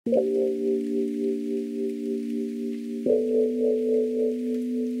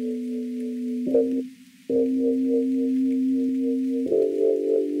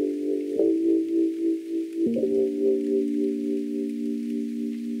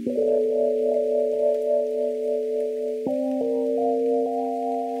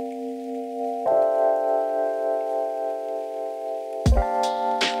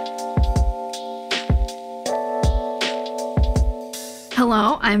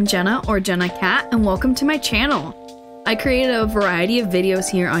Hello, I'm Jenna, or Jenna Cat, and welcome to my channel. I created a variety of videos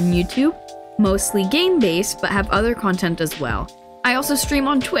here on YouTube, mostly game-based, but have other content as well. I also stream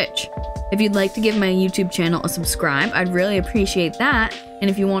on Twitch. If you'd like to give my YouTube channel a subscribe, I'd really appreciate that, and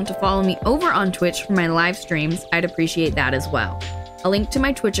if you want to follow me over on Twitch for my live streams, I'd appreciate that as well. A link to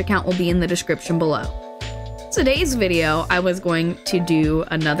my Twitch account will be in the description below. Today's video, I was going to do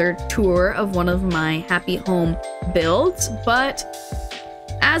another tour of one of my happy home builds, but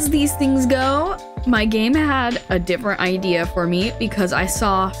as these things go, my game had a different idea for me because I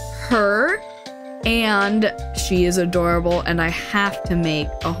saw her and she is adorable and I have to make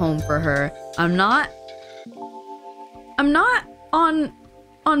a home for her. I'm not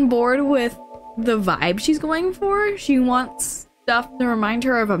on board with the vibe she's going for. She wants stuff to remind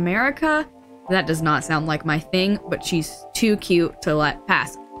her of America. That does not sound like my thing, but she's too cute to let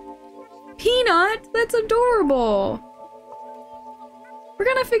pass. Peanut, that's adorable. We're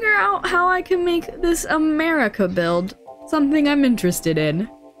gonna figure out how I can make this America build something I'm interested in.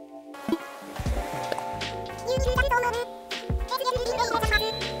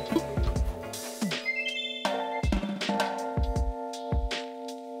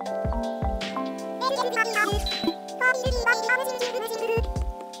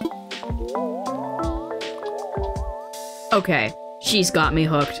 Okay, she's got me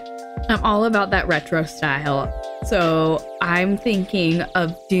hooked. I'm all about that retro style. So I'm thinking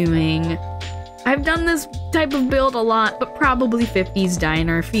of doing, I've done this type of build a lot, but probably 50s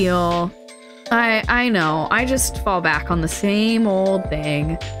diner feel. I know, I just fall back on the same old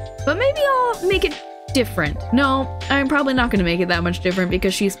thing, but maybe I'll make it different. No, I'm probably not gonna make it that much different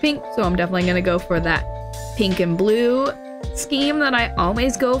because she's pink, so I'm definitely gonna go for that pink and blue scheme that I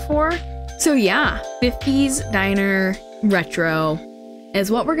always go for. So yeah, 50s diner retro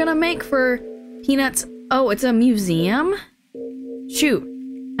is what we're gonna make for Peanut's. Oh, it's a museum? Shoot,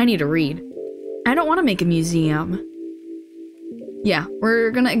 I need to read. I don't want to make a museum. Yeah,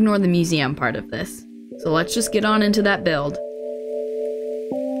 we're gonna ignore the museum part of this. So let's just get on into that build.